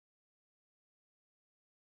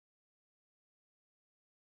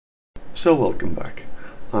So welcome back.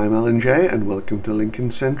 I'm Alan J and welcome to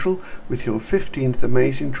Lincoln Central with your 15th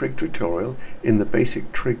amazing trig tutorial in the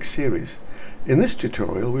Basic Trig series. In this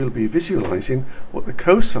tutorial we'll be visualizing what the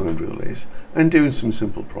cosine rule is and doing some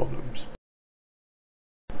simple problems.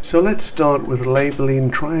 So let's start with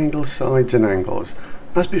labeling triangle sides and angles.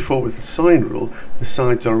 As before with the sine rule, the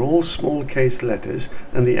sides are all small case letters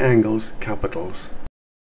and the angles capitals.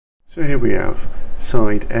 So here we have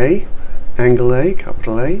side A, angle A,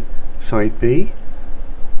 capital A, side B,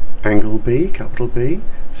 angle B, capital B,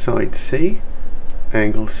 side C,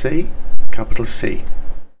 angle C, capital C.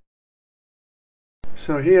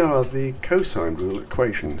 So here are the cosine rule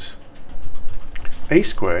equations. A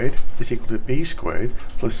squared is equal to B squared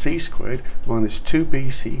plus C squared minus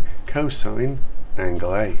 2BC cosine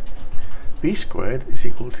angle A. B squared is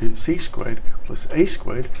equal to C squared plus A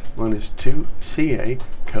squared minus 2CA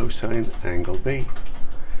cosine angle B.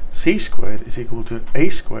 C squared is equal to A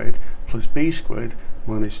squared plus B squared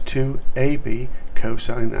minus 2AB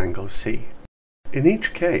cosine angle C. In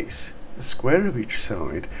each case, the square of each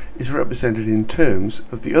side is represented in terms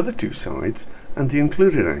of the other two sides and the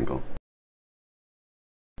included angle.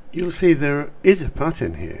 You'll see there is a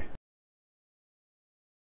pattern here.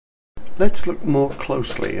 Let's look more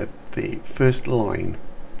closely at the first line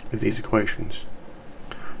of these equations.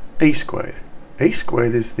 A squared. A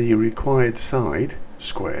squared is the required side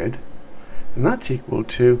squared, and that's equal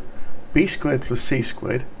to B squared plus C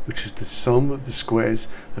squared, which is the sum of the squares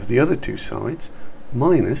of the other two sides,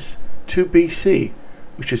 minus 2BC,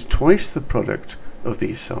 which is twice the product of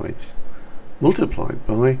these sides, multiplied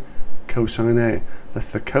by cosine A.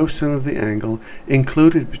 That's the cosine of the angle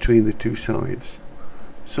included between the two sides.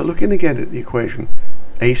 So looking again at the equation,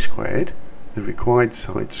 A squared, the required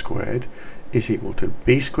side squared, is equal to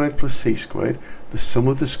B squared plus C squared, the sum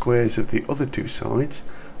of the squares of the other two sides,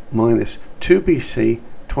 minus 2BC,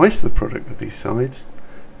 twice the product of these sides,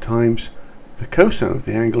 times the cosine of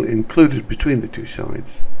the angle included between the two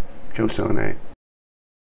sides, cosine A.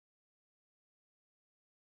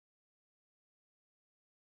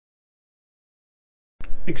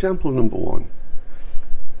 Example number 1.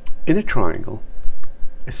 In a triangle,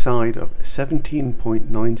 a side of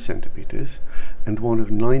 17.9 centimeters and one of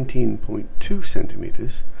 19.2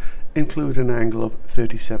 centimeters include an angle of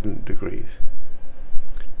 37 degrees.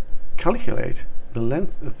 Calculate the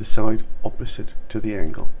length of the side opposite to the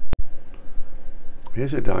angle.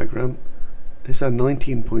 Here's a diagram. There's a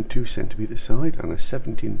 19.2 centimeter side and a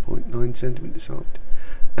 17.9 centimeter side,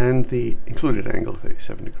 and the included angle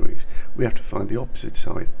 37 degrees. We have to find the opposite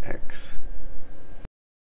side, x.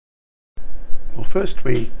 Well, first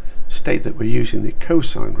we state that we're using the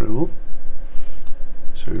cosine rule.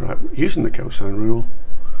 So we write using the cosine rule,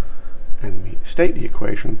 and we state the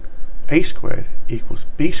equation a squared equals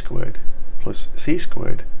b squared plus c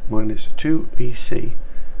squared minus 2bc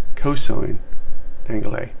cosine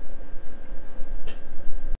angle A.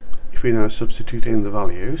 If we now substitute in the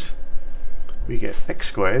values, we get x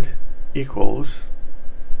squared equals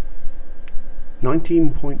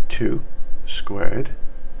 19.2 squared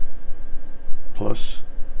plus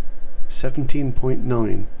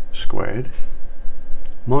 17.9 squared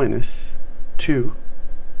minus 2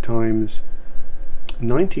 times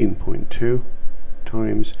 19.2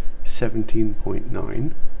 times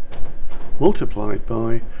 17.9 multiplied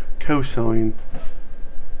by cosine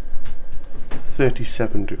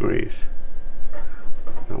 37 degrees.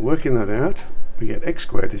 Now working that out, we get x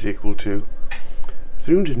squared is equal to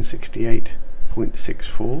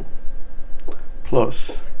 368.64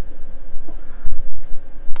 plus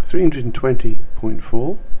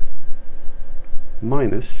 320.4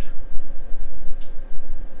 minus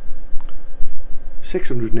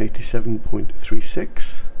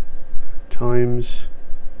 687.36 times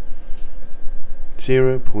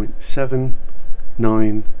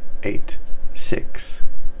 0.7986,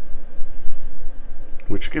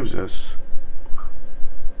 which gives us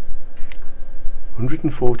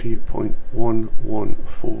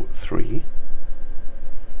 140.1143.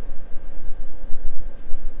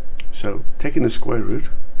 So taking the square root,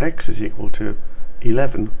 x is equal to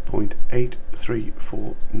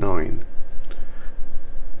 11.8349.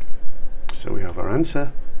 So we have our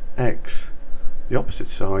answer, x, the opposite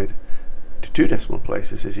side, to two decimal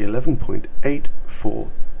places is 11.84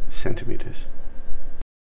 centimeters.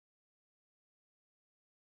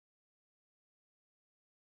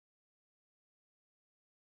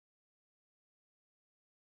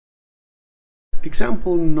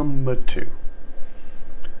 Example number 2.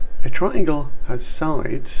 A triangle has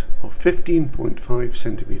sides of 15.5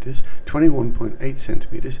 centimeters, 21.8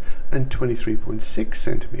 centimeters, and 23.6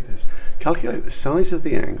 centimeters. Calculate the size of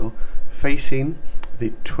the angle facing the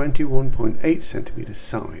 21.8 centimetre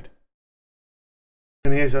side.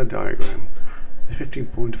 And here's our diagram. The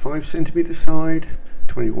 15.5 centimetre side,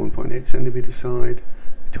 21.8 centimetre side,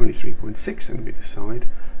 23.6 centimetre side,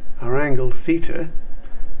 our angle theta,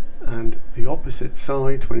 and the opposite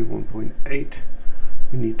side, 21.8,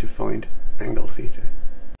 we need to find angle theta.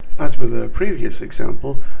 As with the previous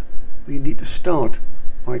example, we need to start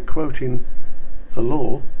by quoting the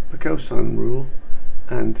law, the cosine rule,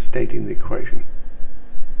 and stating the equation.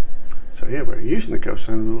 So here we're using the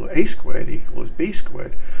cosine rule. A squared equals b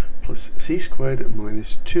squared plus c squared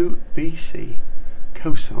minus 2bc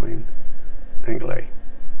cosine angle A.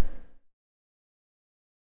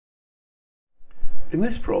 In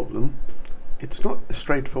this problem, it's not a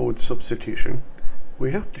straightforward substitution.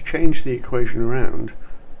 We have to change the equation around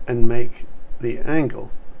and make the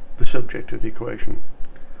angle the subject of the equation.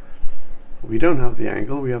 We don't have the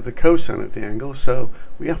angle, we have the cosine of the angle, so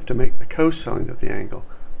we have to make the cosine of the angle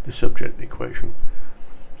the subject of the equation.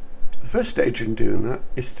 The first stage in doing that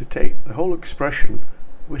is to take the whole expression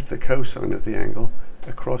with the cosine of the angle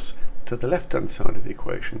across to the left hand side of the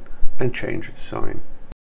equation and change its sign.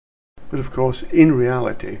 But of course, in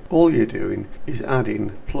reality, all you're doing is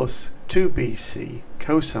adding plus 2bc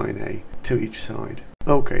cosine A to each side.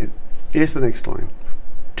 Okay, here's the next line.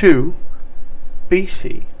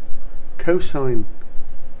 2bc cosine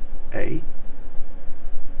A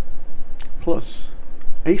plus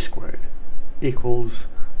A squared equals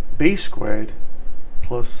b squared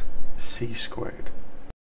plus c squared.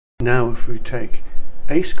 Now if we take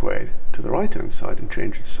a squared to the right hand side and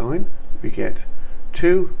change its sign, we get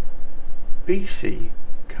 2bc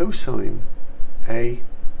cosine A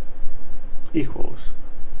equals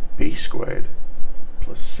b squared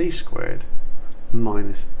plus c squared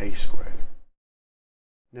minus a squared.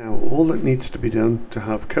 Now all that needs to be done to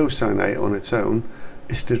have cosine A on its own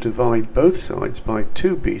is to divide both sides by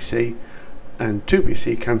 2bc, and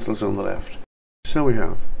 2bc cancels on the left. So we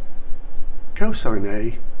have cosine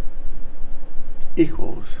A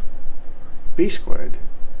equals b squared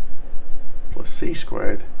plus c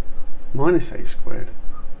squared minus a squared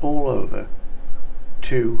all over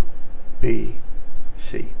 2bc.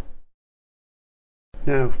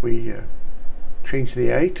 Now if we change the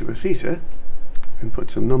a to a theta and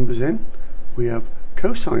put some numbers in, we have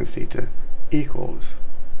cosine theta equals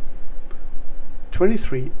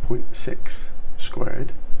 23.6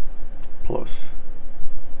 squared plus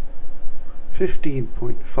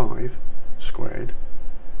 15.5 squared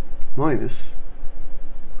minus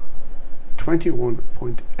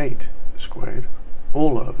 21.8 squared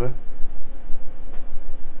all over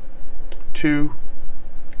 2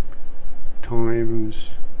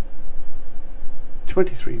 times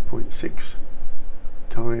 23.6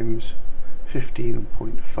 times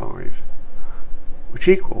 15.5, which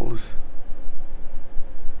equals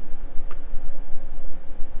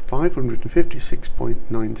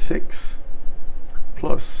 556.96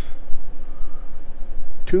 plus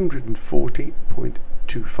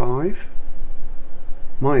 240.25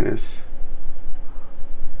 minus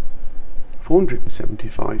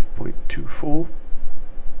 475.24,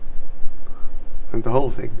 and the whole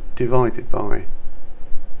thing divided by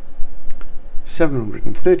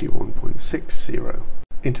 731.60.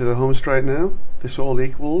 Into the home straight now. This all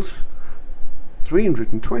equals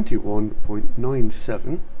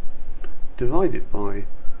 321.97 divided by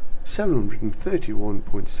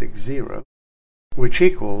 731.60, which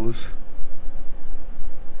equals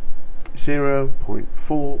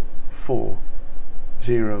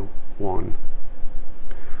 0.4401.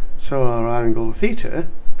 So our angle theta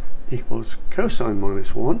equals cosine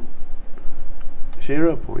minus 1,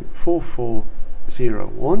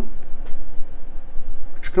 0.4401,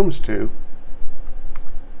 which comes to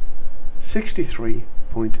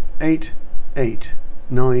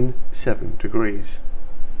 63.8897 degrees.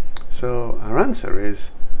 So our answer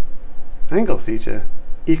is angle theta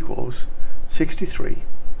equals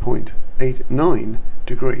 63.89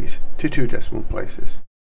 degrees to 2 decimal places.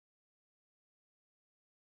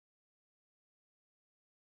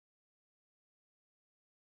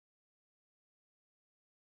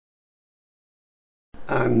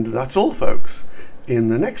 And that's all, folks. In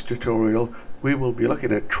the next tutorial we will be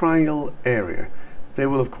looking at triangle area. There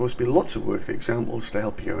will of course be lots of worked examples to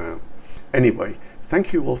help you out. Anyway,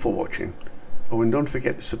 thank you all for watching. Oh, and don't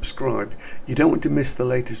forget to subscribe. You don't want to miss the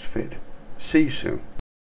latest vid. See you soon.